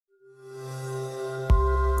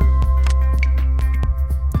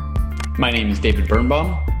My name is David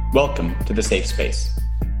Birnbaum. Welcome to The Safe Space.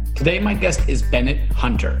 Today, my guest is Bennett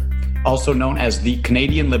Hunter, also known as the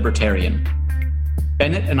Canadian Libertarian.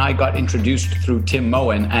 Bennett and I got introduced through Tim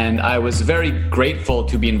Moen, and I was very grateful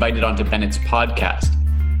to be invited onto Bennett's podcast.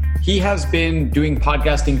 He has been doing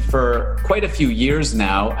podcasting for quite a few years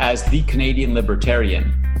now as the Canadian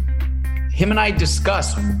Libertarian. Him and I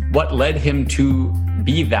discuss what led him to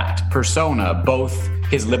be that persona, both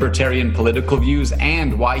his libertarian political views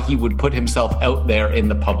and why he would put himself out there in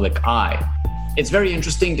the public eye. It's very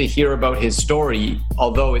interesting to hear about his story,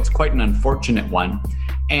 although it's quite an unfortunate one.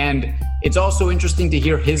 And it's also interesting to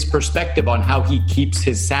hear his perspective on how he keeps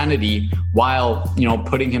his sanity while,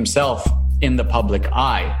 putting himself in the public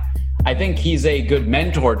eye. I think he's a good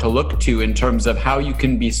mentor to look to in terms of how you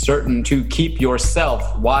can be certain to keep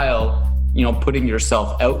yourself while, putting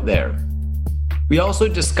yourself out there. We also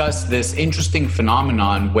discuss this interesting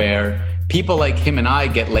phenomenon where people like him and I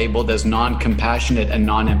get labeled as non-compassionate and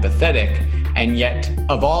non-empathetic. And yet,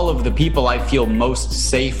 of all of the people I feel most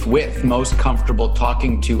safe with, most comfortable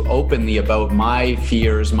talking to openly about my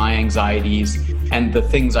fears, my anxieties, and the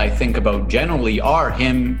things I think about generally are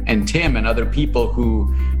him and Tim and other people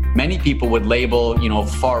who many people would label,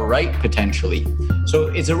 far right potentially. So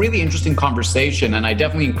it's a really interesting conversation, and I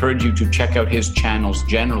definitely encourage you to check out his channels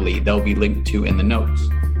generally. They'll be linked to in the notes.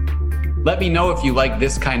 Let me know if you like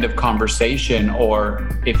this kind of conversation or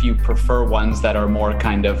if you prefer ones that are more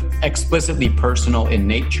kind of explicitly personal in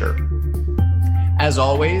nature. As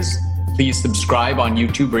always, please subscribe on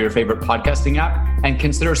YouTube or your favorite podcasting app and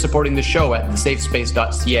consider supporting the show at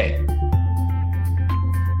thesafespace.ca.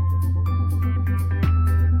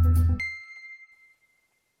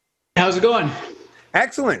 How's it going?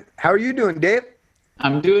 Excellent. How are you doing, Dave?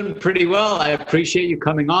 I'm doing pretty well. I appreciate you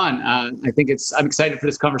coming on. I'm excited for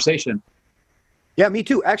this conversation. Yeah, me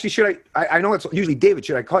too. Actually, I know it's usually David.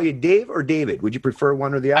 Should I call you Dave or David? Would you prefer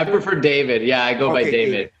one or the other? I prefer David. Yeah, I go by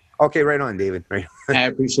David. Okay, right on, David. Right on. I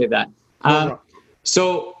appreciate that.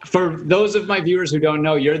 So for those of my viewers who don't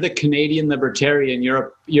know, you're the Canadian Libertarian.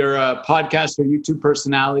 You're a podcast or YouTube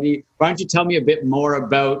personality. Why don't you tell me a bit more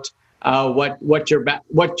about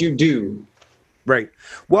what you do? Right.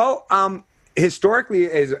 Well, historically,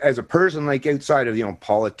 as a person, like outside of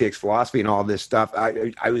politics, philosophy, and all this stuff,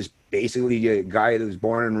 I was basically a guy that was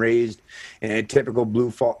born and raised in a typical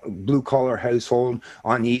blue collar household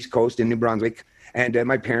on the East Coast in New Brunswick. And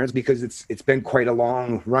my parents, because it's been quite a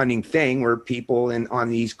long running thing where people on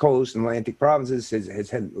the East Coast and Atlantic provinces has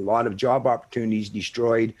had a lot of job opportunities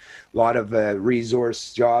destroyed, a lot of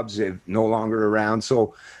resource jobs are no longer around.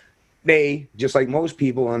 So they, just like most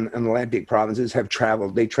people in Atlantic provinces,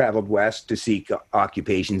 they traveled west to seek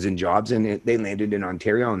occupations and jobs, and they landed in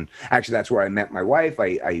Ontario. And actually, that's where I met my wife.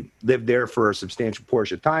 I lived there for a substantial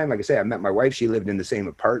portion of time. Like I say, I met my wife. She lived in the same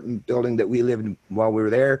apartment building that we lived in while we were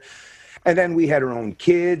there. And then we had our own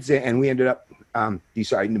kids, and we ended up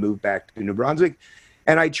deciding to move back to New Brunswick.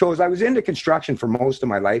 And I was into construction for most of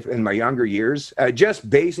my life in my younger years, just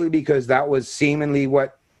basically because that was seemingly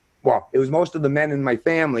it was most of the men in my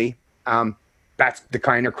family. That's the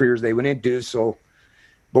kind of careers they went into. So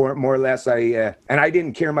more or less, I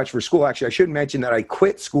didn't care much for school. Actually, I should mention that I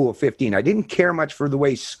quit school at 15. I didn't care much for the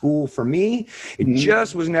way school for me. It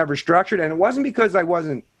just was never structured. And it wasn't because I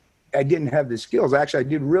didn't have the skills. Actually, I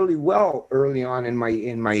did really well early on in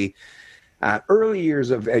my early years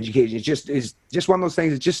of education. It's just one of those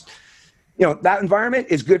things. It's just, that environment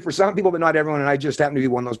is good for some people, but not everyone. And I just happened to be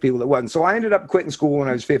one of those people that wasn't. So I ended up quitting school when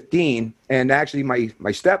I was 15. And actually,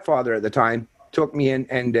 my stepfather at the time took me in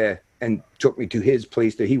and took me to his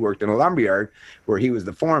place that he worked in a lumberyard where he was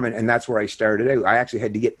the foreman. And that's where I started out. I actually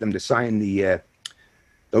had to get them to sign the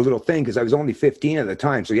little thing because I was only 15 at the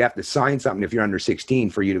time. So you have to sign something if you're under 16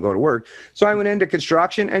 for you to go to work. So I went into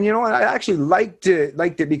construction, and I actually liked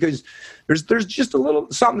it because there's just a little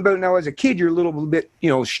something about it. Now as a kid, you're a little bit,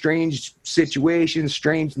 strange situations,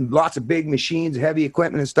 lots of big machines, heavy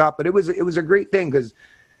equipment and stuff. But it was a great thing because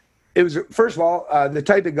it was, first of all, the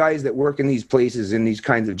type of guys that work in these places in these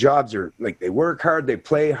kinds of jobs are like, they work hard, they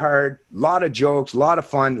play hard, a lot of jokes, a lot of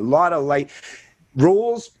fun, a lot of light.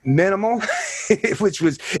 Rules minimal, which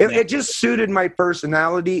was it just suited my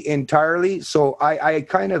personality entirely. So I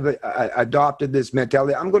kind of adopted this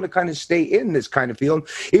mentality. I'm going to kind of stay in this kind of field,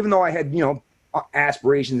 even though I had internal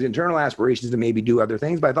aspirations to maybe do other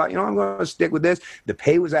things. But I thought, I'm going to stick with this. The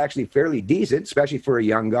pay was actually fairly decent, especially for a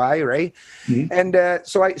young guy, right? Mm-hmm. And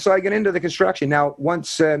so I get into the construction. Now,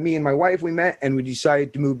 once me and my wife we met, and we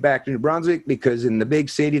decided to move back to New Brunswick because in the big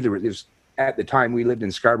city there was. At the time, we lived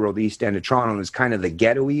in Scarborough, the east end of Toronto. It was kind of the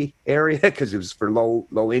ghetto-y area because it was for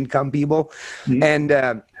low income people. Mm-hmm. And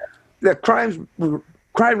the crimes were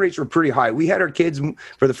crime rates were pretty high. We had our kids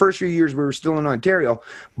for the first few years we were still in Ontario,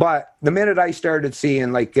 but the minute I started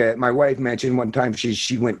seeing, like my wife mentioned one time,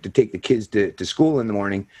 she went to take the kids to school in the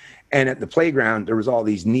morning, and at the playground there was all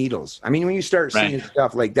these needles. I mean, when you start seeing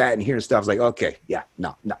stuff like that and hearing stuff, it's like, okay, yeah,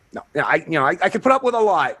 no. I could put up with a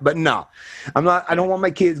lot, but no, I'm not. I don't want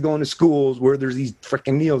my kids going to schools where there's these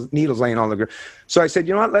freaking needles laying on the ground. So I said,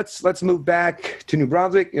 you know what, let's move back to New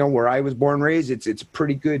Brunswick, where I was born and raised. It's a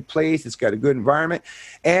pretty good place. It's got a good environment,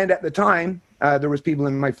 and at the time, there was people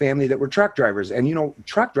in my family that were truck drivers. And,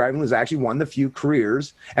 truck driving was actually one of the few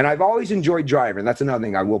careers. And I've always enjoyed driving. That's another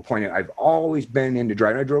thing I will point out. I've always been into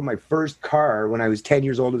driving. I drove my first car when I was 10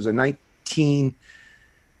 years old. It was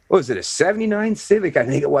a 79 Civic, I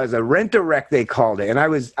think it was, a rent-a-wreck they called it. And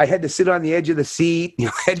I had to sit on the edge of the seat.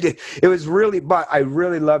 It was really, but I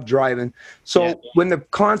really loved driving. So when the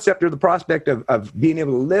concept or the prospect of being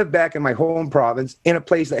able to live back in my home province in a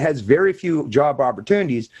place that has very few job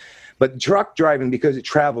opportunities, but truck driving, because it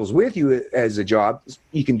travels with you as a job,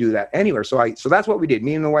 you can do that anywhere. So that's what we did.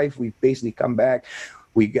 Me and the wife, we basically come back.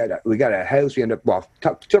 We got a house. We ended up,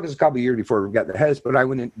 took us a couple of years before we got the house, but I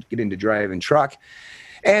went and get into driving truck.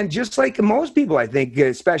 And just like most people, I think,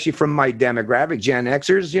 especially from my demographic, Gen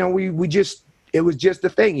Xers, it was just a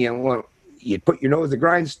thing. You put your nose to the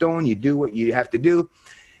grindstone, you do what you have to do.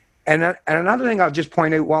 And another thing I'll just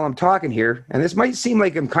point out while I'm talking here, and this might seem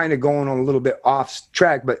like I'm kind of going on a little bit off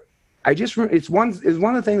track, but it's one of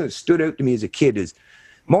the things that stood out to me as a kid is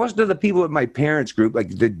most of the people in my parents' group,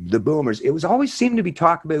 like the boomers, it was always seemed to be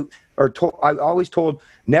talked about I always told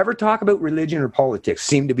never talk about religion or politics.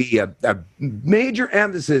 Seemed to be a major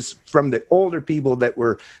emphasis from the older people that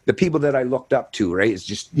were the people that I looked up to. Right? It's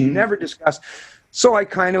just you never discuss. So I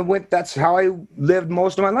kind of went. That's how I lived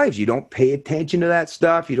most of my life. You don't pay attention to that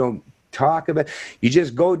stuff. You don't talk about. You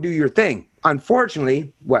just go do your thing.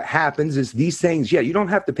 Unfortunately, what happens is these things, you don't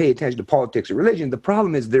have to pay attention to politics or religion. The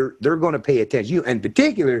problem is they're going to pay attention to you, and in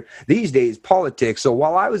particular, these days, politics. So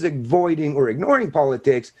while I was avoiding or ignoring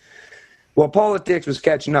politics, politics was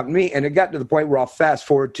catching up to me, and it got to the point where I'll fast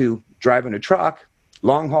forward to driving a truck,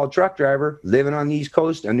 long-haul truck driver, living on the East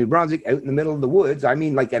Coast of New Brunswick, out in the middle of the woods. I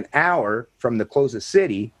mean, like an hour from the closest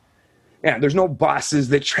city. Yeah, there's no buses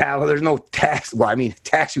that travel. There's no taxi. Well, I mean, a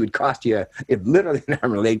taxi would cost you literally an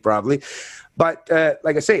arm and a leg probably. But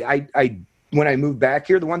like I say, I when I moved back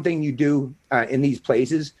here, the one thing you do in these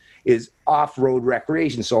places is off-road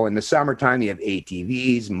recreation. So in the summertime, you have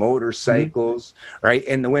ATVs, motorcycles, right?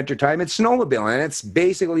 In the wintertime, it's snowmobiling. And it's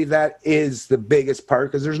basically that is the biggest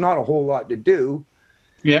part because there's not a whole lot to do.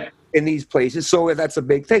 Yeah. In these places. So that's a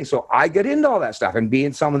big thing. So I get into all that stuff, and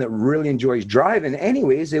being someone that really enjoys driving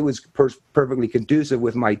anyways, it was perfectly conducive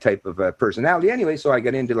with my type of personality anyway. So I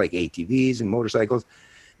got into like ATVs and motorcycles.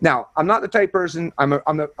 Now, I'm not the type person, I'm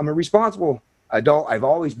a responsible adult. I've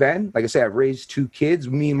always been. Like I say, I've raised 2 kids.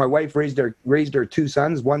 Me and my wife raised our 2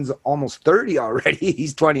 sons. One's almost 30 already.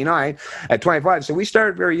 He's 29 at 25. So we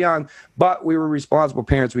started very young, but we were responsible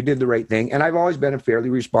parents. We did the right thing. And I've always been a fairly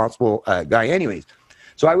responsible guy anyways.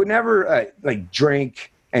 So I would never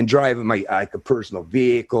drink and drive in my a personal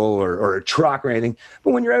vehicle or a truck or anything.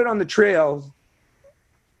 But when you're out on the trails,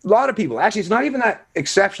 a lot of people, actually, it's not even that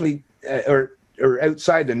exceptionally or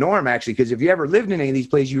outside the norm, actually, because if you ever lived in any of these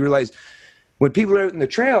places, you realize when people are out in the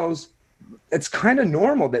trails, it's kind of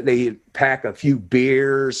normal that they pack a few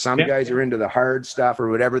beers. Some guys are into the hard stuff or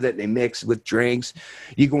whatever that they mix with drinks.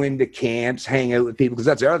 You go into camps, hang out with people, because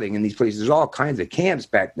that's the other thing in these places. There's all kinds of camps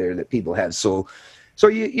back there that people have. So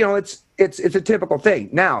it's a typical thing.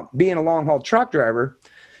 Now, being a long haul truck driver,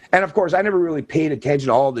 and of course, I never really paid attention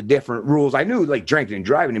to all the different rules. I knew like drinking and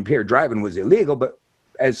driving, impaired driving was illegal, but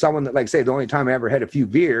as someone that, like say, the only time I ever had a few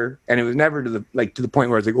beer, and it was never to the point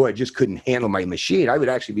where I was like, I just couldn't handle my machine. I would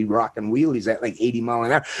actually be rocking wheelies at like 80 miles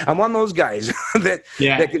an hour. I'm one of those guys that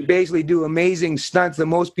can basically do amazing stunts that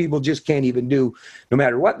most people just can't even do, no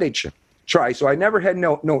matter what they try. So I never had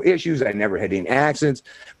no issues. I never had any accidents.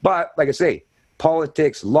 But like I say,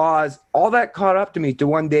 politics, laws, all that caught up to me to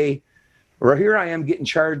one day where here I am getting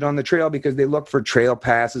charged on the trail because they look for trail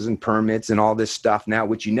passes and permits and all this stuff now,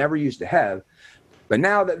 which you never used to have. But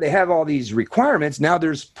now that they have all these requirements, now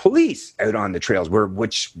there's police out on the trails,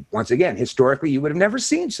 which, once again, historically, you would have never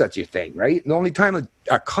seen such a thing, right? The only time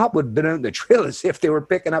a cop would have been on the trail is if they were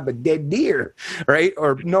picking up a dead deer, right?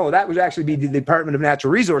 Or no, that would actually be the Department of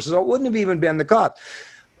Natural Resources. So it wouldn't have even been the cop.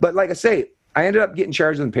 But like I say, I ended up getting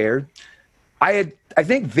charged with impaired. I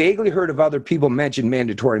think, vaguely heard of other people mention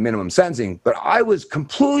mandatory minimum sentencing, but I was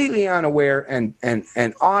completely unaware and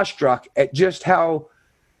awestruck at just how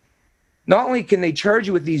not only can they charge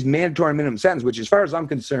you with these mandatory minimum sentence, which as far as I'm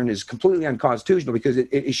concerned is completely unconstitutional because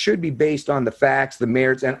it should be based on the facts, the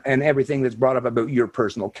merits, and everything that's brought up about your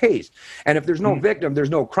personal case. And if there's no victim,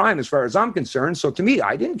 there's no crime as far as I'm concerned. So to me,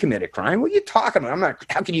 I didn't commit a crime. What are you talking about?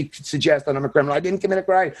 How can you suggest that I'm a criminal? I didn't commit a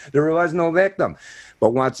crime. There was no victim.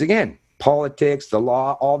 But once again, politics, the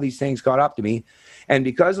law, all these things caught up to me. And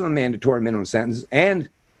because of the mandatory minimum sentence and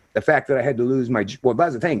the fact that I had to lose well,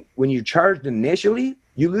 that's the thing. When you're charged initially,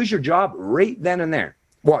 you lose your job right then and there.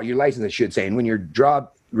 Well, your license, I should say. And when your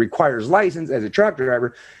job requires license as a truck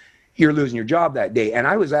driver, you're losing your job that day. And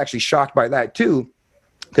I was actually shocked by that too,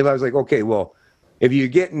 because I was like, okay, well, if you're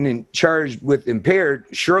getting charged with impaired,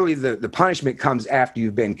 surely the punishment comes after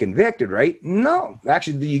you've been convicted, right? No,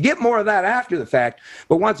 actually, you get more of that after the fact.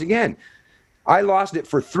 But once again, I lost it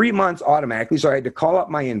for 3 months automatically, so I had to call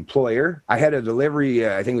up my employer. I had a delivery,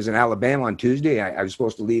 I think it was in Alabama on Tuesday. I was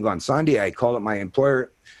supposed to leave on Sunday. I called up my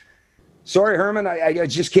employer. Sorry, Herman, I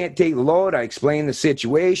just can't take the load. I explained the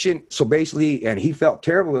situation. So basically, and he felt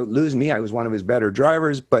terrible at losing me. I was one of his better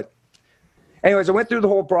drivers. But anyways, I went through the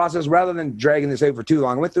whole process. Rather than dragging this out for too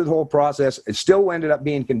long, I went through the whole process. It still ended up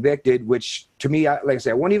being convicted, which to me, like I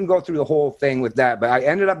said, I won't even go through the whole thing with that. But I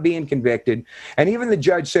ended up being convicted. And even the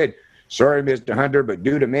judge said, sorry, Mr. Hunter, but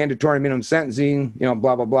due to mandatory minimum sentencing,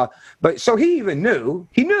 blah, blah, blah. But so he even knew,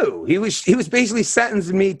 he was basically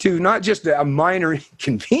sentencing me to not just a minor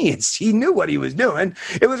inconvenience. He knew what he was doing.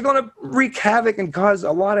 It was going to wreak havoc and cause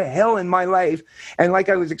a lot of hell in my life. And like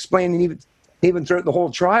I was explaining, even throughout the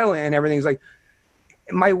whole trial and everything, it's like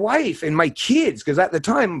my wife and my kids, because at the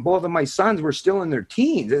time, both of my sons were still in their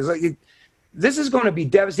teens. It's like, this is going to be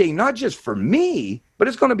devastating, not just for me, but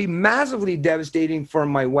it's going to be massively devastating for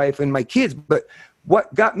my wife and my kids. But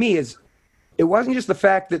what got me is it wasn't just the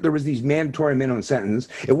fact that there was these mandatory minimum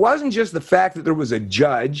sentences. It wasn't just the fact that there was a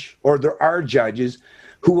judge, or there are judges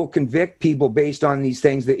who will convict people based on these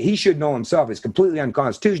things that he should know himself is completely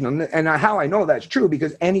unconstitutional. And how I know that's true,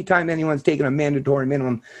 because anytime anyone's taken a mandatory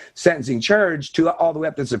minimum sentencing charge to all the way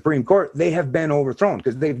up to the Supreme Court, they have been overthrown,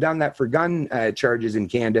 because they've done that for gun charges in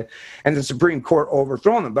Canada, and the Supreme Court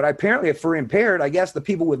overthrown them. But apparently, if for impaired, I guess the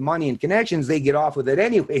people with money and connections, they get off with it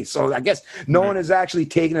anyway. So I guess no one has actually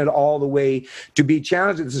taken it all the way to be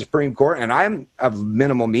challenged at the Supreme Court. And I'm of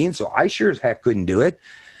minimal means, so I sure as heck couldn't do it.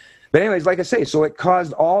 But anyways, like I say, so it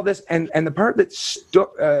caused all this, and the part that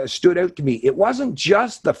stood out to me, it wasn't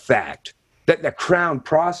just the fact that the Crown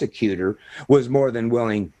prosecutor was more than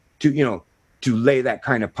willing to, to lay that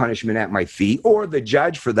kind of punishment at my feet, or the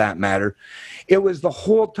judge for that matter. It was the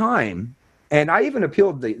whole time, and I even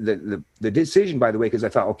appealed the decision, by the way, because I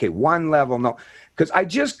thought, okay, one level, no, because I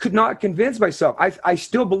just could not convince myself. I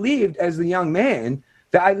still believed as the young man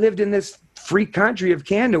that I lived in this free country of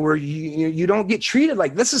Canada where you don't get treated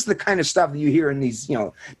like this. Is the kind of stuff that you hear in these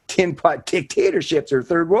tin pot dictatorships or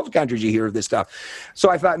third world countries. You hear of this stuff. So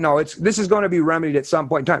I thought, no, this is going to be remedied at some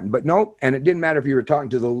point in time. But no, and it didn't matter if you were talking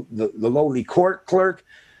to the lowly court clerk.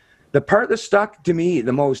 The part that stuck to me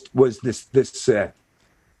the most was this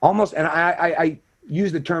almost, and I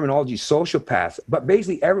use the terminology sociopath, but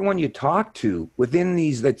basically everyone you talk to within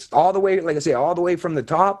these, that's all the way, like I say, all the way from the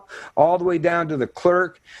top, all the way down to the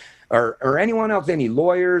clerk, or anyone else, any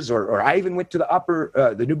lawyers, or I even went to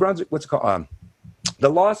the New Brunswick, what's it called? The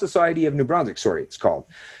Law Society of New Brunswick, sorry, it's called.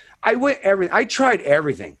 I tried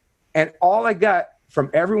everything. And all I got from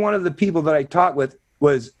every one of the people that I talked with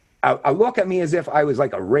was a look at me as if I was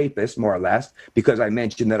like a rapist, more or less, because I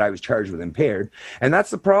mentioned that I was charged with impaired. And that's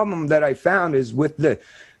the problem that I found is with the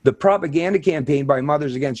propaganda campaign by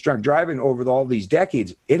Mothers Against Drunk Driving over all these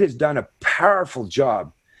decades. It has done a powerful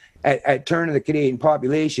job at turning the Canadian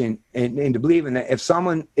population into believing that if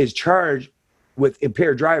someone is charged with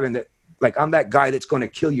impaired driving, that like I'm that guy that's going to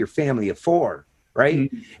kill your family of four, right?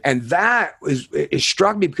 Mm-hmm. And that it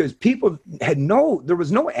struck me because people there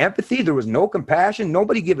was no empathy, there was no compassion,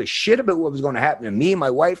 nobody gave a shit about what was going to happen to me,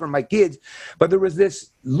 my wife, or my kids. But there was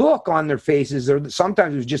this look on their faces, or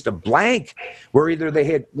sometimes it was just a blank, where either they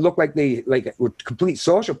had looked like they were complete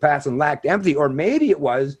sociopaths and lacked empathy, or maybe it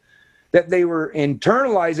was that they were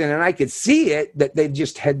internalizing, and I could see it, that they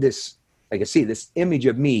just had this, I could see this image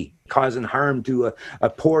of me causing harm to a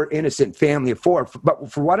poor, innocent family of four.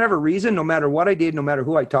 But for whatever reason, no matter what I did, no matter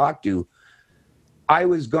who I talked to, I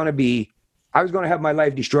was going to have my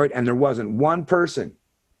life destroyed, and there wasn't one person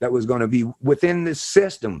that was going to be within this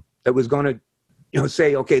system that was going to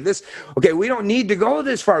say, okay, we don't need to go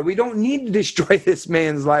this far. We don't need to destroy this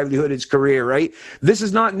man's livelihood, his career, right? This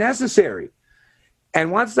is not necessary. And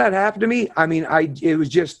once that happened to me, I mean,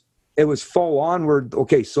 it was full onward.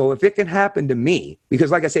 Okay, so if it can happen to me,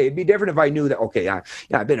 because like I say, it'd be different if I knew that, okay,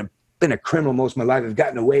 I've been been a criminal most of my life. I've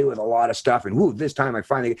gotten away with a lot of stuff. And whoo, this time I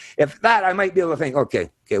finally, if that, I might be able to think, okay,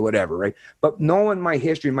 whatever, right? But knowing my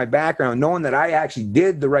history, my background, knowing that I actually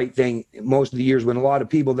did the right thing most of the years when a lot of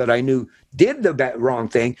people that I knew did the wrong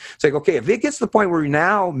thing, it's like, okay, if it gets to the point where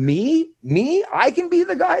now me, I can be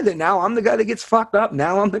the guy that now I'm the guy that gets fucked up.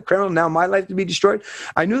 Now I'm the criminal. Now my life to be destroyed.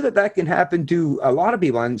 I knew that can happen to a lot of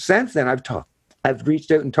people. And since then I've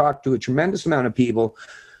reached out and talked to a tremendous amount of people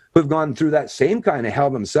who've gone through that same kind of hell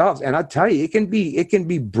themselves. And I tell you, it can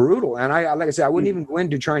be brutal. And like I said, I wouldn't even go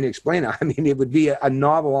into trying to explain it. I mean, it would be a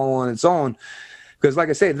novel all on its own. Because like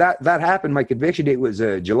I say, that happened. My conviction date was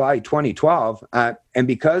July 2012. And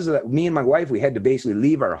because of that, me and my wife, we had to basically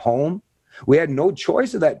leave our home. We had no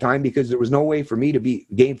choice at that time because there was no way for me to be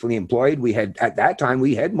gainfully employed. At that time,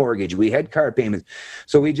 we had mortgage, we had car payments.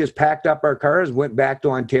 So we just packed up our cars, went back to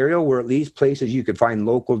Ontario, where at least places you could find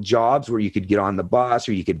local jobs where you could get on the bus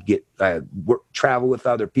or you could get travel with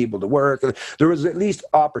other people to work. There was at least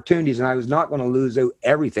opportunities, and I was not going to lose out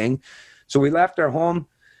everything. So we left our home,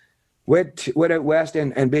 went out west,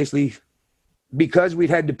 and basically, because we'd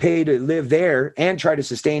had to pay to live there and try to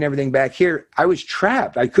sustain everything back here, I was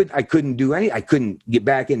trapped. I couldn't do any. I couldn't get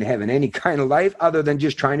back into having any kind of life other than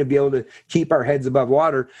just trying to be able to keep our heads above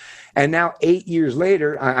water. And now 8 years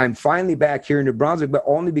later, I'm finally back here in New Brunswick, but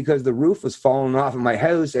only because the roof was falling off of my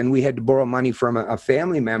house and we had to borrow money from a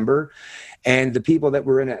family member. And the people that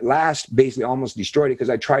were in it last basically almost destroyed it because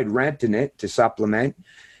I tried renting it to supplement.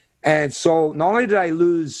 And so not only did I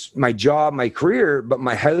lose my job, my career, but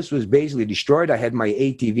my house was basically destroyed. I had my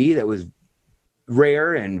ATV that was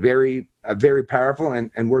rare and very powerful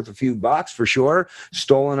and worth a few bucks for sure,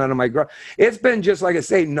 stolen out of my garage. It's been just, like I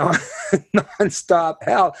say, nonstop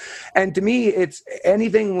hell. And to me, it's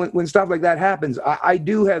anything when stuff like that happens, I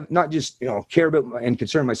do have not just, care about and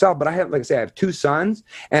concern myself, but I have, like I say, I have two sons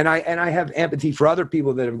and I have empathy for other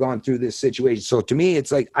people that have gone through this situation. So to me,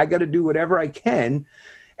 it's like, I got to do whatever I can.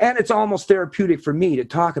 And it's almost therapeutic for me to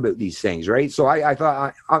talk about these things, right? So I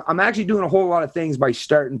thought I'm actually doing a whole lot of things by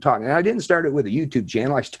starting talking. And I didn't start it with a YouTube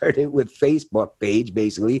channel. I started it with Facebook page,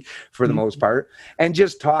 basically, for the most part, and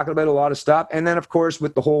just talking about a lot of stuff. And then, of course,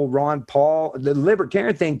 with the whole Ron Paul, the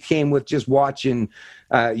libertarian thing came with just watching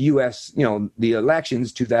U.S., the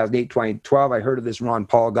elections, 2008, 2012. I heard of this Ron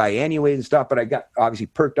Paul guy anyway and stuff, but I got obviously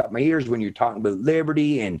perked up my ears when you're talking about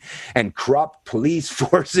liberty and corrupt police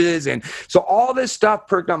forces. And so all this stuff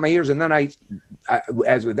perked up my ears. And then I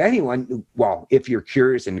as with anyone, well, if you're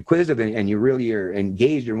curious and inquisitive and you really are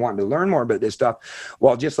engaged and wanting to learn more about this stuff,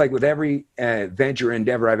 well, just like with every venture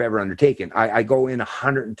endeavor I've ever undertaken, I go in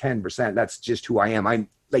 110%. That's just who I am. I'm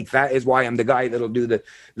like, that is why I'm the guy that'll do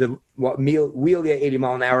wheel you at 80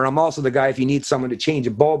 mile an hour. I'm also the guy, if you need someone to change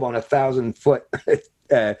a bulb on a 1,000-foot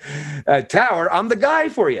tower, I'm the guy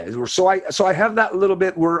for you. So I have that little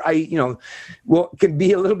bit where I, can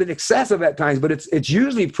be a little bit excessive at times, but it's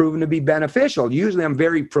usually proven to be beneficial. Usually I'm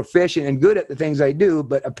very proficient and good at the things I do,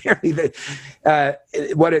 but apparently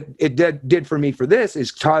what it did for me for this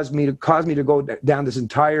is caused me to go down this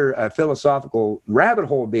entire philosophical rabbit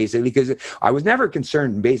hole, basically, because I was never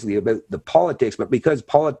concerned basically about the politics, but because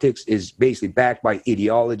politics is basically backed by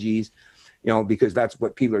ideologies, because that's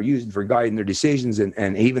what people are using for guiding their decisions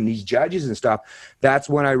and even these judges and stuff. That's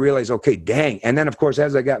when I realized, okay, dang. And then, of course,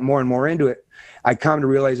 as I got more and more into it, I come to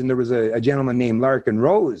realize, and there was a gentleman named Larkin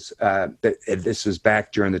Rose, that this was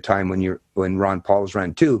back during the time when Ron Paul was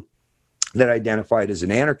running too, that identified as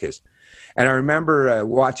an anarchist. And I remember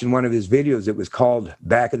watching one of his videos. It was called,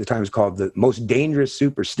 back at the time, it was called The Most Dangerous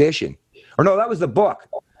Superstition. Or no, that was the book.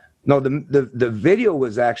 No, the video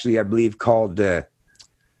was actually, I believe, called...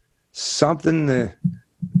 something that's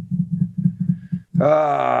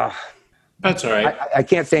all right. I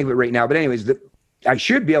can't think of it right now, but anyways, I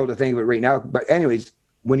should be able to think of it right now. But anyways,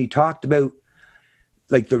 when he talked about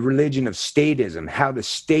like the religion of statism, how the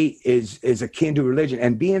state is akin to religion,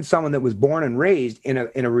 and being someone that was born and raised in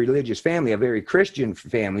a religious family, a very Christian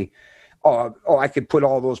family, I could put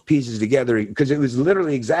all those pieces together, because it was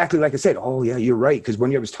literally exactly like I said. Oh yeah, you're right. Because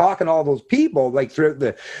when I was talking to all those people, like throughout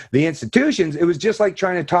the institutions, it was just like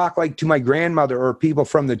trying to talk like to my grandmother or people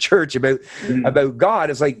from the church about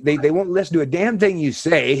God. It's like they won't listen to a damn thing you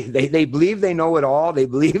say. They believe they know it all. They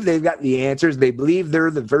believe they've got the answers. They believe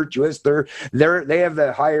they're the virtuous. They have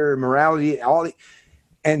the higher morality.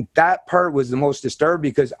 And that part was the most disturbed,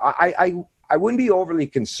 because I wouldn't be overly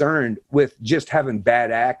concerned with just having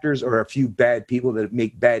bad actors or a few bad people that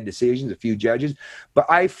make bad decisions, a few judges. But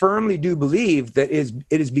I firmly do believe that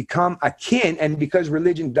it has become akin, and because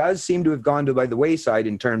religion does seem to have gone by the wayside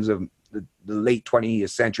in terms of the late 20th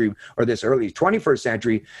century or this early 21st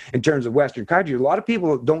century in terms of Western country. A lot of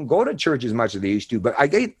people don't go to church as much as they used to, but I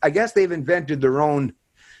guess they've invented their own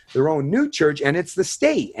new church, and it's the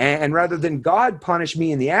state. And rather than God punish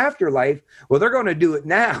me in the afterlife, well, they're going to do it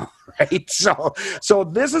now, right? So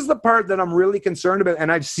this is the part that I'm really concerned about.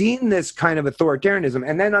 And I've seen this kind of authoritarianism,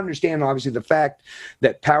 and then understand obviously the fact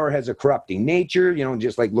that power has a corrupting nature,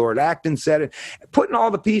 just like Lord Acton said it. Putting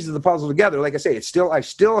all the pieces of the puzzle together, like I say, I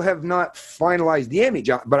still have not finalized the image,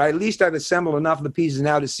 but at least I've assembled enough of the pieces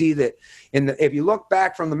now to see that if you look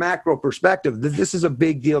back from the macro perspective, this is a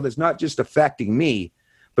big deal that's not just affecting me,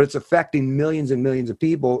 but it's affecting millions and millions of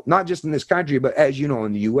people, not just in this country, but as you know,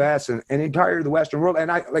 in the U.S. and entire the Western world. And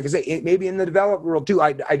like I say, maybe in the developed world too.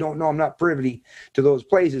 I don't know. I'm not privy to those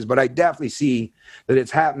places, but I definitely see that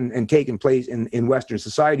it's happened and taken place in Western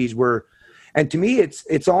societies where, and to me,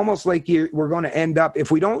 it's almost like we're going to end up,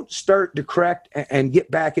 if we don't start to correct and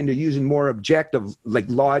get back into using more objective, like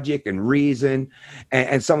logic and reason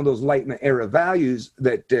and some of those Enlightenment era values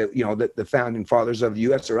that, that the founding fathers of the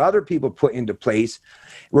U.S. or other people put into place,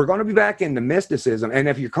 we're going to be back into mysticism. And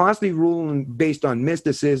if you're constantly ruling based on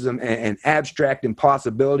mysticism and abstract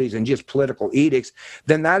impossibilities and just political edicts,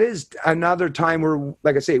 then that is another time where,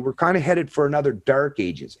 like I say, we're kind of headed for another dark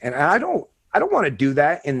ages. And I don't want to do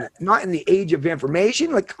that, not in the age of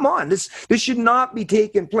information. Like, come on, this should not be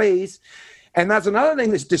taking place. And that's another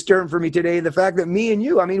thing that's disturbing for me today, the fact that me and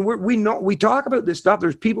you, I mean, we talk about this stuff.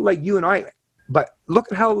 There's people like you and I, but look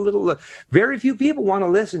at how little, very few people want to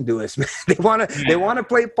listen to us. They want to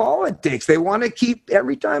play politics. They want to keep,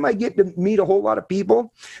 every time I get to meet a whole lot of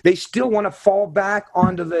people, they still want to fall back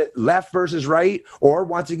onto the left versus right. Or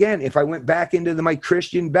once again, if I went back into my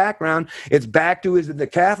Christian background, it's back to, is it the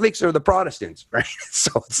Catholics or the Protestants, right?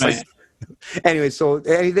 So it's right. Like, anyway, so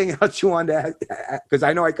anything else you want to add? Because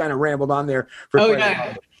I know I kind of rambled on there for quite a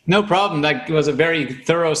while. No problem. That was a very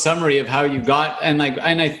thorough summary of how you got, I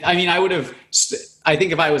mean, I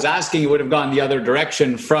think if I was asking, it would have gone the other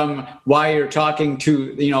direction from why you're talking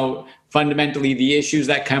to, fundamentally the issues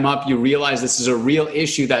that come up. You realize this is a real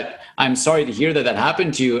issue that I'm sorry to hear that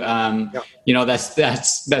happened to you.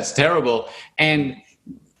 That's terrible. And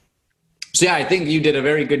so, yeah, I think you did a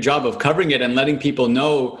very good job of covering it and letting people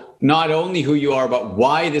know not only who you are, but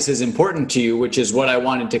why this is important to you, which is what I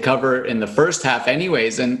wanted to cover in the first half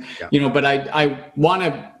anyways. And, but I want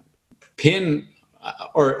to pin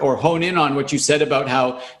or hone in on what you said about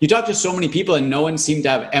how you talk to so many people and no one seemed to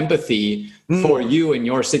have empathy for you and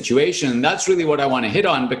your situation. And that's really what I want to hit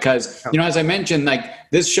on because, as I mentioned, like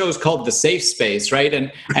this show is called The Safe Space,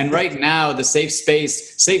 right? And right now the safe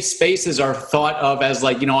spaces are thought of as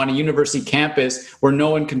like, on a university campus where no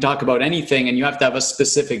one can talk about anything and you have to have a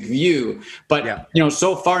specific view. But,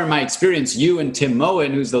 so far in my experience, you and Tim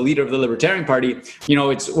Moen, who's the leader of the Libertarian Party,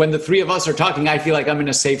 it's when the three of us are talking, I feel like I'm in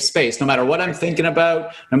a safe space, no matter what I'm thinking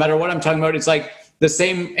about, no matter what I'm talking about. It's like the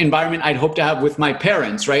same environment I'd hope to have with my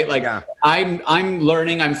parents, right? Like I'm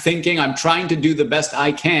learning, I'm thinking, I'm trying to do the best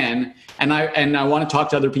I can. And I want to talk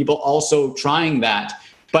to other people also trying that.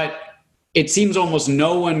 But it seems almost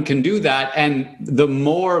no one can do that. And the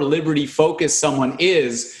more liberty focused someone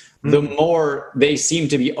is, the more they seem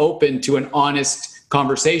to be open to an honest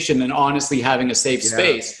conversation and honestly having a safe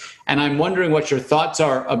space. And I'm wondering what your thoughts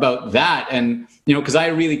are about that. And, because I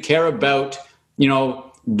really care about,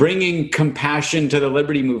 bringing compassion to the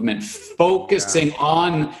liberty movement, focusing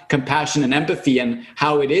on compassion and empathy and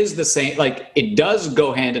how it is the same, like it does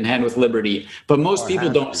go hand in hand with liberty, but most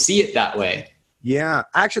people don't see it that way. Yeah,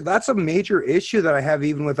 actually, that's a major issue that I have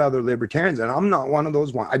even with other libertarians, and I'm not one of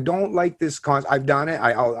those ones. I don't like this I've done it.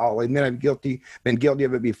 I'll admit I've been guilty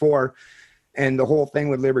of it before. And the whole thing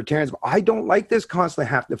with libertarians, I don't like this constantly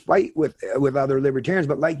have to fight with other libertarians.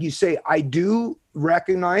 But like you say, I do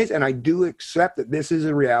recognize and I do accept that this is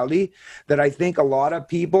a reality that I think a lot of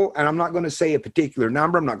people, and I'm not going to say a particular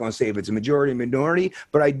number, I'm not going to say if it's a majority or minority,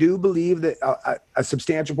 but I do believe that a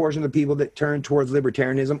substantial portion of the people that turn towards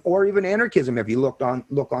libertarianism or even anarchism, if you look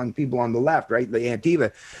on people on the left, right, the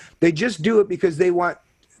Antifa, they just do it because they want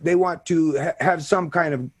to have some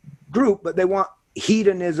kind of group, but they want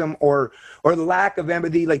hedonism or the lack of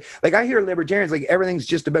empathy. Like I hear libertarians, like everything's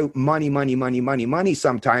just about money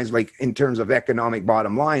sometimes, like in terms of economic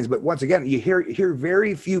bottom lines. But once again, you hear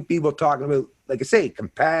very few people talking about, like I say,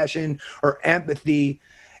 compassion or empathy.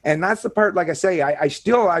 And that's the part, like I say, I'm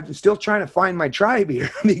still trying to find my tribe here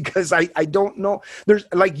because I don't know. There's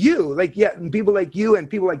and people like you and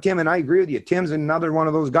people like Tim, and I agree with you. Tim's another one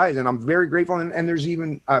of those guys, and I'm very grateful. And there's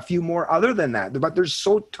even a few more other than that, but they're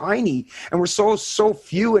so tiny and we're so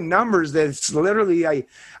few in numbers that it's literally,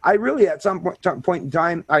 I really at some point in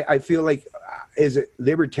time, I feel like is it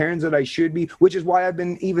libertarians that I should be, which is why I've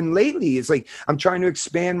been, even lately, it's like I'm trying to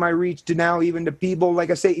expand my reach to now even to people, like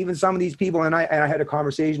I say, even some of these people. And I had a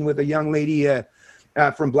conversation with a young lady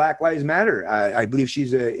from Black Lives Matter. I believe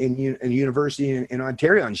she's in a university in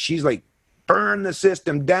Ontario, and she's like, burn the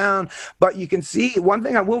system down. But you can see one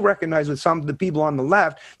thing I will recognize with some of the people on the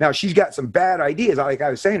left. Now, she's got some bad ideas. Like I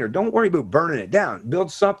was saying, her, don't worry about burning it down.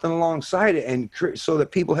 Build something alongside it, and so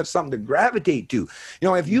that people have something to gravitate to. You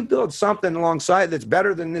know, if you build something alongside that's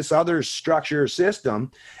better than this other structure or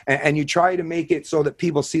system, and you try to make it so that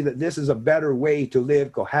people see that this is a better way to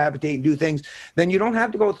live, cohabitate, and do things, then you don't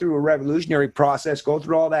have to go through a revolutionary process, go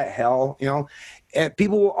through all that hell, you know. And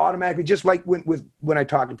people will automatically, just like when I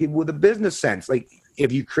talk to people with a business sense, like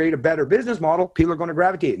if you create a better business model, people are going to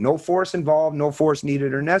gravitate. No force involved, no force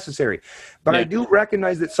needed or necessary. But I do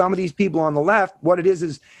recognize that some of these people on the left, what it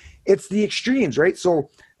is it's the extremes, right? So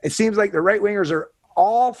it seems like the right wingers are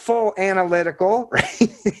all full analytical,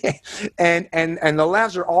 right? and the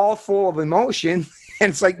lefts are all full of emotion. And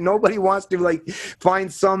it's like nobody wants to like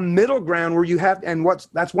find some middle ground where you have, and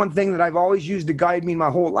that's one thing that I've always used to guide me my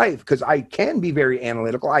whole life, because I can be very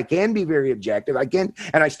analytical, I can be very objective,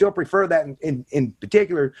 and I still prefer that in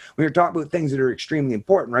particular when you're talking about things that are extremely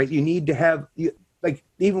important, right? You need to have, like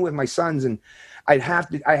even with my sons, and I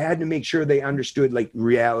had to make sure they understood like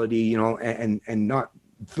reality, you know, and not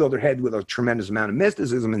fill their head with a tremendous amount of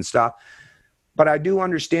mysticism and stuff. But I do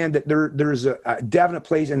understand that there's a definite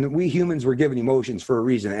place, and we humans were given emotions for a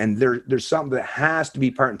reason, and there's something that has to be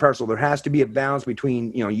part and parcel. There has to be a balance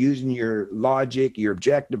between, you know, using your logic, your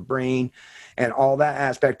objective brain, and all that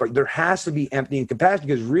aspect. But there has to be empathy and compassion,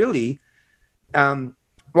 because really,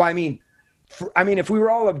 if we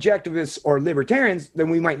were all objectivists or libertarians, then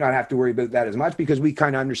we might not have to worry about that as much, because we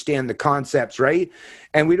kind of understand the concepts, right?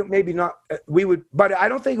 And we don't, but I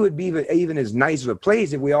don't think it would be even as nice of a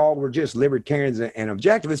place if we all were just libertarians and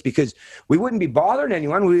objectivists, because we wouldn't be bothering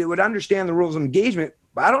anyone. We would understand the rules of engagement,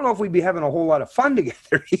 but I don't know if we'd be having a whole lot of fun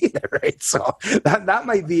together either, right? So that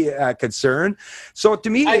might be a concern. So to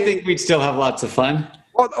me, I think we'd still have lots of fun.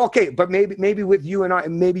 Well, okay, but maybe with you and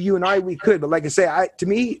I, we could. But like I say, to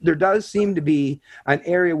me, there does seem to be an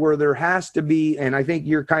area where there has to be, and I think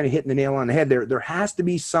you're kind of hitting the nail on the head there. There has to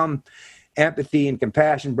be some empathy and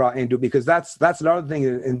compassion brought into it, because that's another thing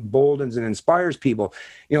that emboldens and inspires people.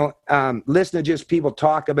 You know, listen to just people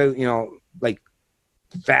talk about, you know, like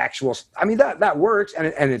factual. I mean, that works, and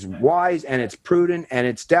it's wise, and it's prudent, and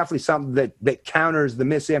it's definitely something that counters the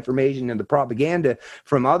misinformation and the propaganda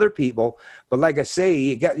from other people. But like I say,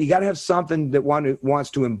 you got to have something that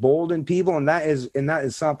wants to embolden people, and that is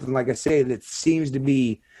something, like I say, that seems to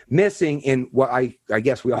be missing in what I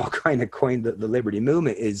guess we all kind of coined the liberty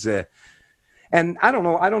movement is. And I don't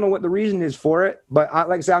know what the reason is for it, but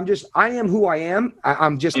like I said, I am who I am.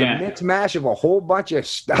 I'm just a mix mash of a whole bunch of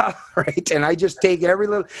stuff, right? And I just take every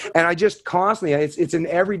little, and I just constantly, it's an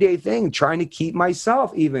everyday thing, trying to keep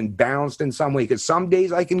myself even balanced in some way. Because some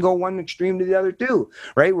days I can go one extreme to the other too,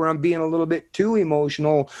 right? Where I'm being a little bit too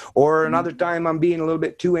emotional, or another time I'm being a little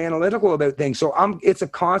bit too analytical about things. So it's a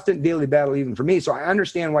constant daily battle even for me. So I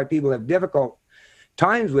understand why people have difficult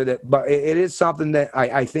times with it, but it is something that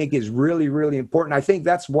I think is really, really important. I think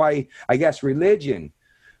that's why I guess religion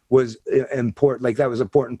was important. Like that was an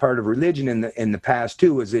important part of religion in the past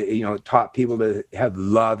too, was it, you know, taught people to have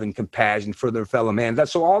love and compassion for their fellow man.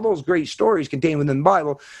 So all those great stories contained within the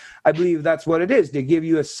Bible, I believe that's what it is, to give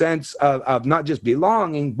you a sense of not just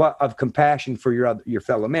belonging, but of compassion for your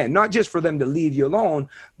fellow man. Not just for them to leave you alone,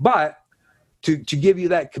 but to give you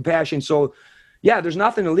that compassion. So yeah, there's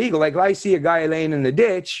nothing illegal. Like if I see a guy laying in the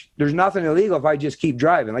ditch, there's nothing illegal if I just keep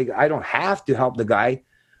driving. Like I don't have to help the guy,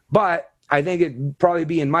 but I think it'd probably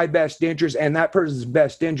be in my best interest and that person's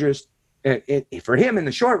best interest for him in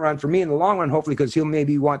the short run, for me in the long run, hopefully, because he'll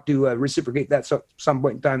maybe want to reciprocate that some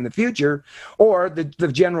point in time in the future, or the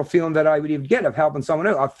general feeling that I would even get of helping someone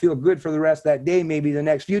out. I'll feel good for the rest of that day, maybe the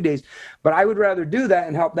next few days, but I would rather do that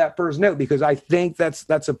and help that person out, because I think that's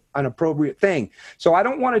an appropriate thing. So I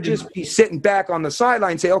don't want to just be sitting back on the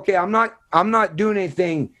sideline and say, okay, I'm not doing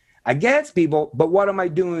anything against people, but what am I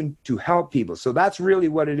doing to help people? So that's really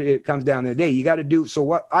what it comes down to the day. You got to do. So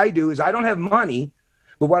what I do is, I don't have money,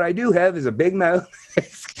 but what I do have is a big mouth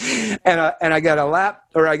and I got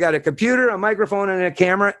I got a computer, a microphone, and a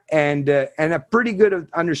camera, and a pretty good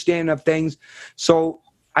understanding of things. So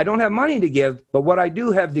I don't have money to give, but what I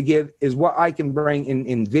do have to give is what I can bring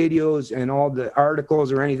in videos and all the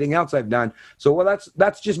articles or anything else I've done. So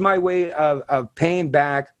that's just my way of paying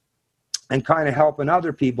back and kind of helping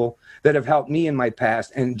other people that have helped me in my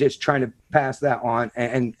past, and just trying to pass that on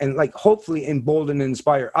and like hopefully embolden and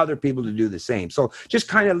inspire other people to do the same. So just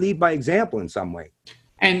kind of lead by example in some way.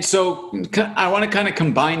 And so I want to kind of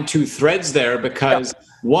combine two threads there, because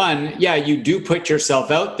one, you do put yourself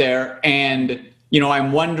out there, and,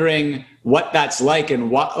 I'm wondering what that's like,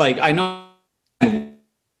 and I know,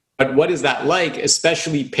 but what is that like,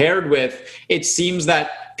 especially paired with, it seems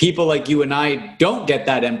that people like you and I don't get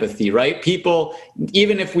that empathy, right? People,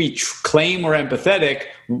 even if we claim we're empathetic,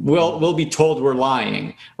 we'll be told we're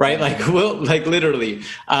lying, right? Like literally.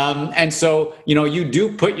 And so, you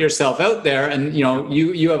do put yourself out there, and,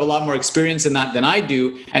 you have a lot more experience in that than I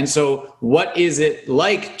do. And so what is it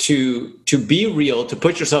like to be real, to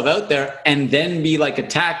put yourself out there and then be like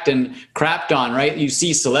attacked and crapped on, right? You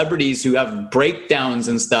see celebrities who have breakdowns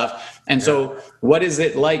and stuff. And so what is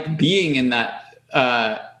it like being in that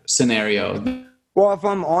scenario? Well, if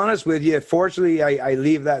I'm honest with you, fortunately, I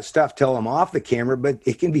leave that stuff till I'm off the camera, but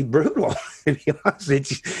it can be brutal. To be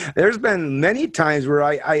honest, there's been many times where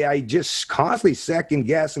I just constantly second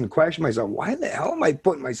guess and question myself. Why the hell am I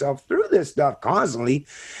putting myself through this stuff constantly?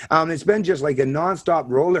 It's been just like a nonstop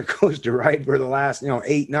roller coaster ride for the last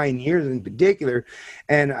 8-9 years in particular,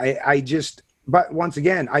 and But once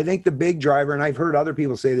again, I think the big driver, and I've heard other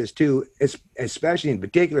people say this too, especially in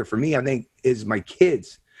particular for me, I think, is my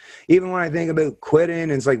kids. Even when I think about quitting,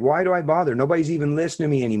 and it's like, why do I bother? Nobody's even listening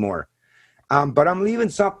to me anymore. But I'm leaving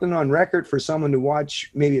something on record for someone to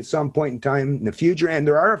watch maybe at some point in time in the future. And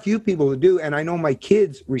there are a few people who do. And I know my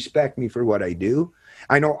kids respect me for what I do.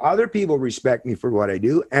 I know other people respect me for what I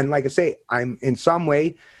do. And like I say, I'm in some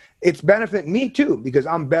way, it's benefiting me too, because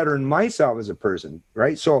I'm bettering myself as a person,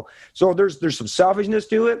 right? So there's some selfishness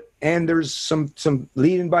to it, and there's some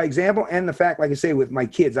leading by example. And the fact, like I say, with my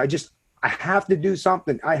kids, I have to do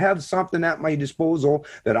something. I have something at my disposal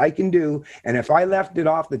that I can do. And if I left it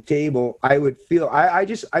off the table, I would feel, I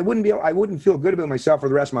wouldn't feel good about myself for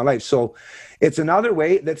the rest of my life. So it's another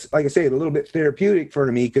way that's, like I say, a little bit therapeutic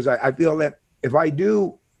for me, because I feel that if I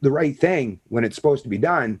do the right thing when it's supposed to be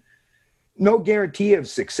done, no guarantee of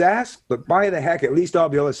success, but by the heck, at least I'll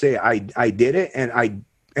be able to say I did it.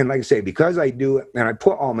 And like I say, because I do it and I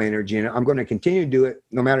put all my energy in it, I'm going to continue to do it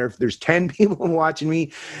no matter if there's 10 people watching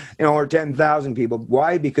me, or 10,000 people.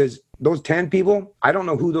 Why? Because those 10 people, I don't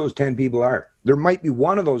know who those 10 people are. There might be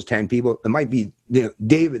one of those 10 people. It might be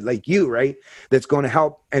David, like you, right? That's going to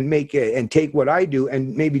help and make it and take what I do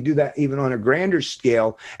and maybe do that even on a grander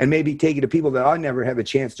scale, and maybe take it to people that I'll never have a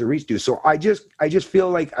chance to reach to. So I just feel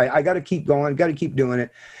like I got to keep going, got to keep doing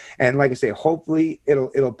it. And like I say, hopefully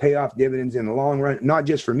it'll pay off dividends in the long run, not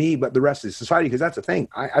just for me, but the rest of society. Because that's the thing.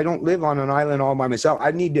 I don't live on an island all by myself.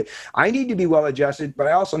 I need to be well adjusted, but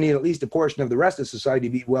I also need at least a portion of the rest of society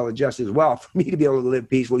to be well adjusted as well, for me to be able to live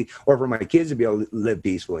peacefully, or for my kids to be able to live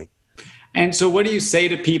peacefully. And so what do you say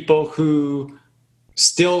to people who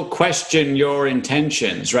still question your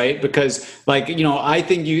intentions, right? Because I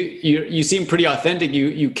think you seem pretty authentic.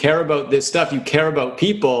 You care about this stuff. You care about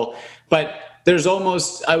people, but there's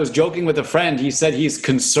almost, I was joking with a friend, he said he's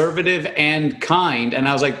conservative and kind. And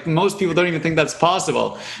I was like, most people don't even think that's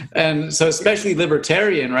possible. And so especially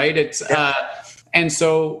libertarian, right? It's, and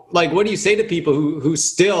so what do you say to people who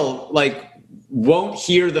still won't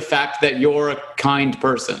hear the fact that you're a kind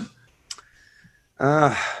person?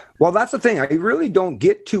 Well, that's the thing. I really don't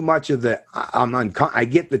get too much of I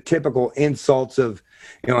get the typical insults of,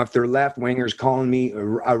 if they're left wingers calling me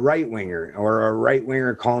a right winger, or a right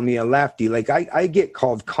winger calling me a lefty. I get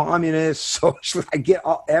called communist, socialist. I get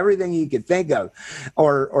everything you could think of,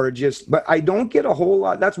 but I don't get a whole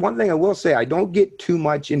lot. That's one thing I will say. I don't get too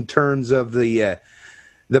much in terms of the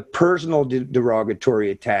personal derogatory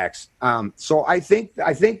attacks. So I think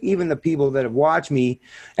even the people that have watched me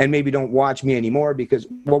and maybe don't watch me anymore, because,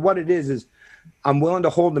 well, what it is I'm willing to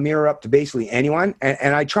hold the mirror up to basically anyone.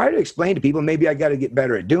 And I try to explain to people, maybe I got to get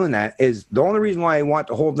better at doing that, is the only reason why I want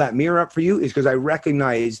to hold that mirror up for you is because I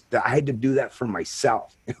recognize that I had to do that for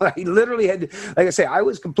myself. I literally had to, like I say, I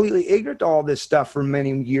was completely ignorant to all this stuff for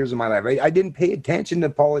many years of my life. I didn't pay attention to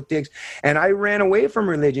politics, and I ran away from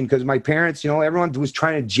religion because my parents, everyone was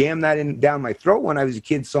trying to jam that down my throat when I was a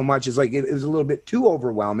kid so much. It's like, it was a little bit too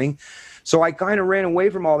overwhelming. So I kind of ran away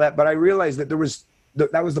from all that, but I realized that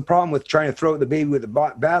that was the problem with trying to throw the baby with the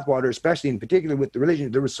bathwater, especially in particular with the religion.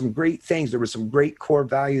 There were some great things. There were some great core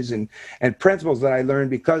values and principles that I learned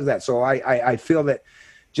because of that. So I feel that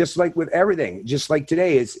just like with everything, just like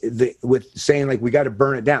today, with saying we got to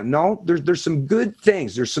burn it down. No, there's some good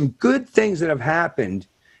things. There's some good things that have happened,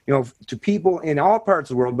 to people in all parts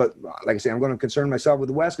of the world. But like I say, I'm going to concern myself with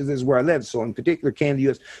the West because this is where I live. So in particular,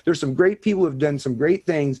 Canada, US, there's some great people who have done some great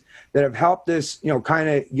things that have helped us, kind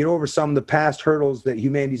of get over some of the past hurdles that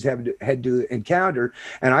humanity's had to encounter.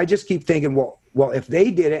 And I just keep thinking, well, if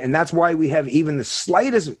they did it, and that's why we have even the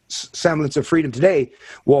slightest semblance of freedom today,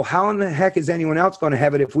 well, how in the heck is anyone else going to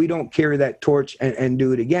have it if we don't carry that torch and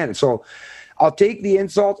do it again? And so I'll take the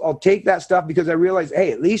insults, I'll take that stuff, because I realize,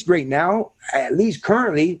 hey, at least right now, at least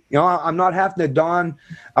currently, I'm not having to don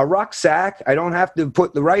a rucksack. I don't have to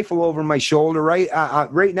put the rifle over my shoulder, right?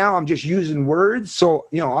 Right now, I'm just using words. So,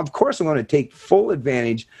 of course, I'm going to take full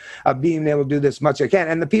advantage of being able to do this much I can.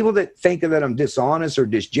 And the people that think that I'm dishonest or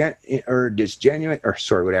disgenuine, or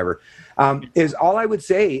sorry, whatever, is all I would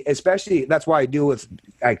say, especially that's why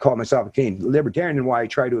I call myself a Canadian libertarian, and why I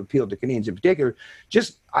try to appeal to Canadians in particular.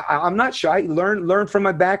 Just, I'm not shy. Learn from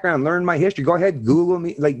my background, learn my history. Go ahead, Google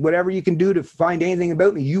me, like whatever you can do to find anything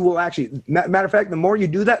about me. You will actually, matter of fact, the more you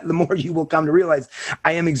do that, the more you will come to realize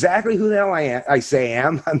I am exactly who the hell I am. I say I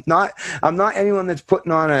am. I'm not anyone that's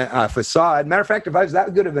putting on a facade. Matter of fact, if I was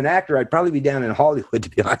that good of an actor, I'd probably be down in Hollywood, to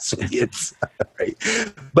be honest with you. Right.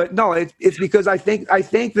 But no, it's because I think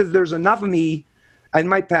that there's enough of me in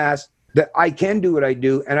my past that I can do what I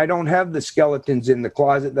do, and I don't have the skeletons in the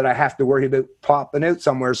closet that I have to worry about popping out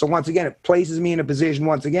somewhere. So once again, it places me in a position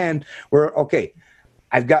once again where, okay,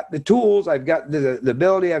 I've got the tools, I've got the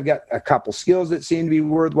ability, I've got a couple skills that seem to be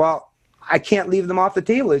worthwhile. I can't leave them off the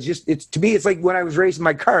table. It's to me, it's like when I was racing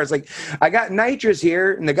my car. It's like, I got nitrous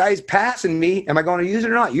here and the guy's passing me. Am I going to use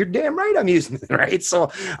it or not? You're damn right I'm using it, right?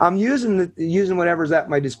 So I'm using whatever's at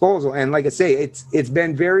my disposal. And like I say, it's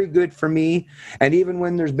been very good for me. And even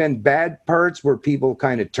when there's been bad parts where people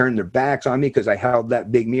kind of turn their backs on me because I held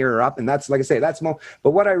that big mirror up, and that's, like I say, that's more.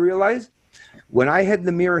 But what I realized, when I had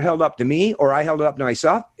the mirror held up to me, or I held it up to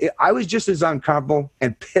myself, I was just as uncomfortable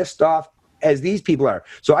and pissed off as these people are.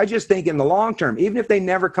 So I just think in the long term, even if they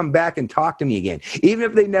never come back and talk to me again, even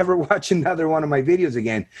if they never watch another one of my videos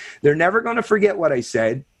again, they're never going to forget what I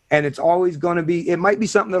said. And it's always going to be, it might be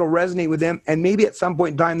something that'll resonate with them. And maybe at some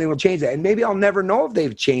point in time, they will change that. And maybe I'll never know if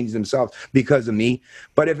they've changed themselves because of me.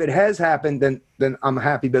 But if it has happened, then I'm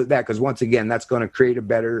happy about that. Because once again, that's going to create a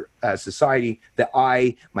better society that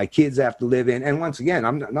my kids have to live in. And once again,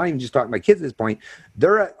 I'm not even just talking my kids at this point.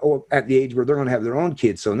 They're at the age where they're going to have their own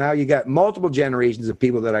kids. So now you got multiple generations of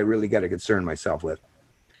people that I really got to concern myself with.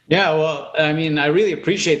 Yeah, well, I mean, I really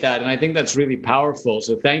appreciate that. And I think that's really powerful.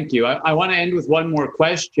 So thank you. I want to end with one more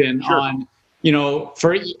question. Sure. On,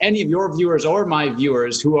 for any of your viewers or my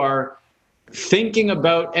viewers who are thinking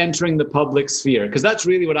about entering the public sphere, because that's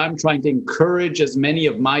really what I'm trying to encourage as many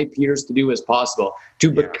of my peers to do as possible,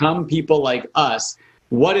 to become people like us.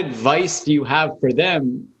 What advice do you have for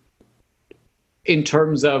them in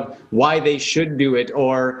terms of why they should do it?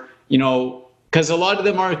 Or, because a lot of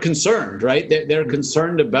them are concerned, right? They're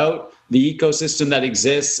concerned about the ecosystem that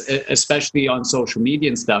exists, especially on social media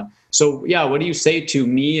and stuff. So, yeah, what do you say to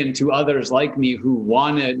me and to others like me who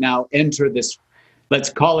want to now enter this, let's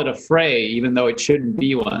call it a fray, even though it shouldn't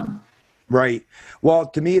be one? Right. Well,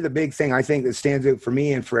 to me, the big thing I think that stands out for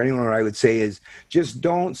me and for anyone, I would say, is just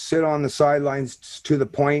don't sit on the sidelines to the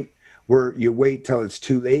point where you wait till it's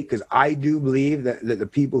too late. Because I do believe that the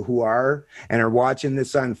people who are watching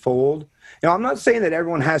this unfold, I'm not saying that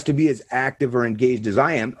everyone has to be as active or engaged as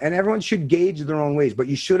I am, and everyone should gauge their own ways, but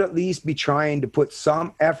you should at least be trying to put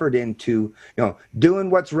some effort into, doing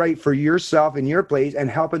what's right for yourself in your place, and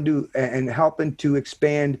helping to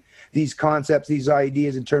expand these concepts, these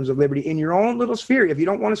ideas in terms of liberty in your own little sphere. If you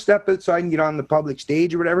don't want to step outside and get on the public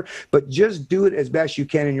stage or whatever, but just do it as best you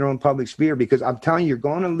can in your own public sphere, because I'm telling you, you're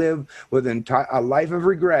going to live with a life of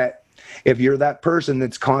regret if you're that person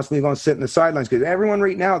that's constantly going to sit in the sidelines. Because everyone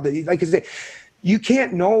right now, like I say, you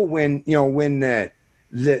can't know when the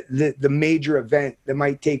major event that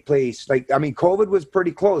might take place. Like, I mean, COVID was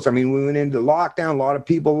pretty close. I mean, we went into lockdown. A lot of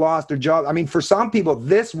people lost their jobs. I mean, for some people,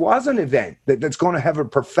 this was an event that's going to have a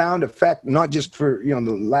profound effect, not just for, the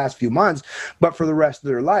last few months, but for the rest of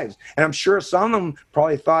their lives. And I'm sure some of them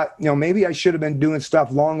probably thought, maybe I should have been doing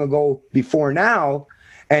stuff long ago before now.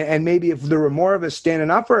 And maybe if there were more of us standing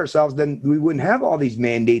up for ourselves, then we wouldn't have all these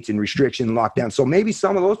mandates and restriction and lockdown. So maybe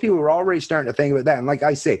some of those people were already starting to think about that. And like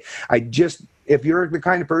I say, if you're the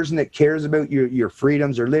kind of person that cares about your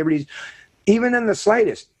freedoms or liberties, even in the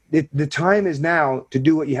slightest, the time is now to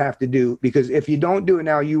do what you have to do. Because if you don't do it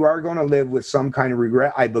now, you are going to live with some kind of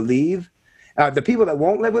regret, I believe. The people that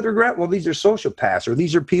won't live with regret, well, these are sociopaths, or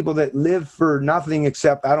these are people that live for nothing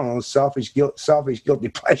except, I don't know, selfish guilty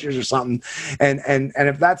pleasures or something. And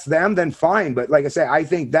if that's them, then fine. But like I say, I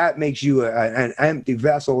think that makes you an empty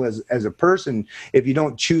vessel as a person if you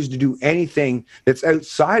don't choose to do anything that's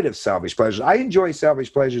outside of selfish pleasures. I enjoy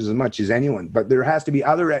selfish pleasures as much as anyone, but there has to be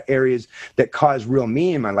other areas that cause real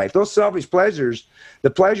meaning in my life. Those selfish pleasures, the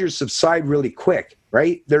pleasures subside really quick.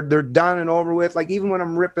 Right? They're done and over with. Like even when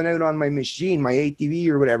I'm ripping out on my machine, my ATV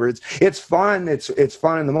or whatever, it's fun. It's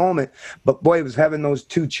fun in the moment. But boy, it was having those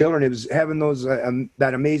 2 children. It was having those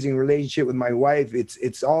that amazing relationship with my wife.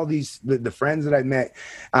 It's all these the friends that I've met,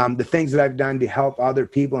 the things that I've done to help other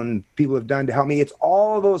people and people have done to help me. It's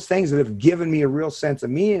all those things that have given me a real sense of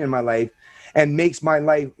meaning in my life and makes my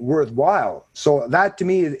life worthwhile. So that to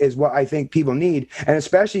me is what I think people need. And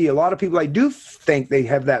especially a lot of people, I do think they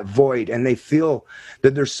have that void and they feel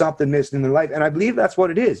that there's something missing in their life. And I believe that's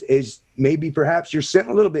what it is maybe perhaps you're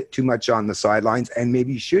sitting a little bit too much on the sidelines, and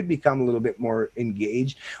maybe you should become a little bit more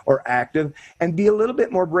engaged or active and be a little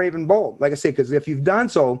bit more brave and bold. Like I say, because if you've done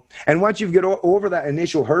so, and once you get over that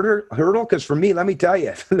initial hurdle, because for me, let me tell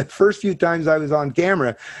you, the first few times I was on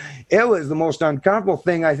camera, it was the most uncomfortable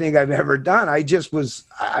thing I think I've ever done. I just was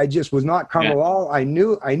not comfortable at all. I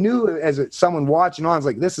knew as someone watching on, I was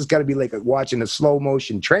like, this has got to be like watching a slow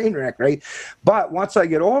motion train wreck, right? But once I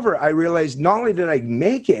get over, I realized not only did I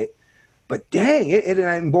make it, but dang, it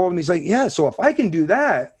emboldened me. It's like, yeah, so if I can do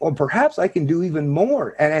that, well, perhaps I can do even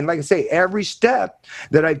more. And like I say, every step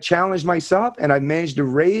that I've challenged myself and I've managed to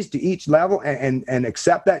raise to each level and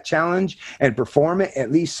accept that challenge and perform it at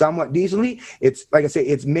least somewhat decently, it's like I say,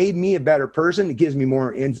 it's made me a better person. It gives me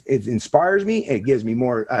more, it inspires me. It gives me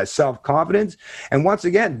more self-confidence. And once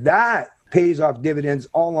again, that pays off dividends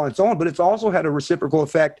all on its own, but it's also had a reciprocal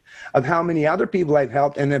effect of how many other people I've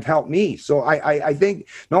helped and have helped me. So I think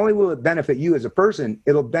not only will it benefit you as a person,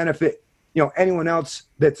 it'll benefit anyone else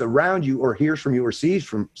that's around you or hears from you or sees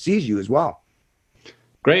you as well.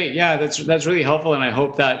 Great. Yeah, that's really helpful. And I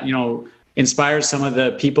hope that, inspires some of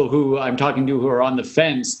the people who I'm talking to who are on the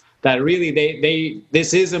fence, that really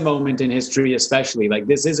this is a moment in history, especially like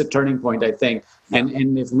this is a turning point, I think.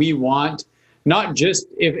 And if we want, not just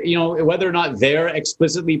whether or not they're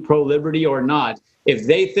explicitly pro-liberty or not, if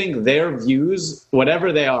they think their views,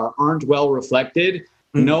 whatever they are, aren't well reflected,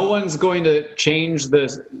 no one's going to change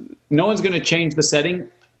the setting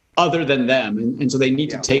other than them. And so they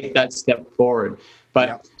need to take that step forward.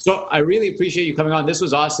 But so I really appreciate you coming on. This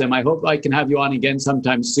was awesome. I hope I can have you on again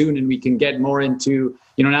sometime soon and we can get more into,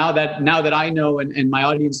 now that I know and my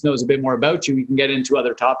audience knows a bit more about you, we can get into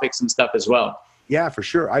other topics and stuff as well. Yeah, for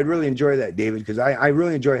sure. I'd really enjoy that, David, because I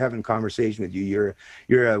really enjoy having a conversation with you.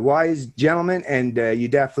 You're a wise gentleman, and you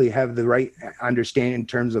definitely have the right understanding in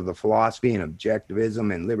terms of the philosophy and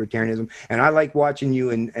objectivism and libertarianism. And I like watching you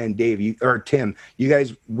and Dave, or Tim. You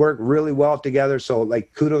guys work really well together. So,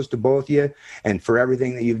 kudos to both of you and for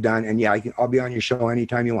everything that you've done. And yeah, I'll be on your show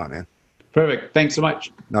anytime you want, man. Perfect. Thanks so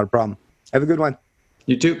much. Not a problem. Have a good one.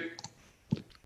 You too.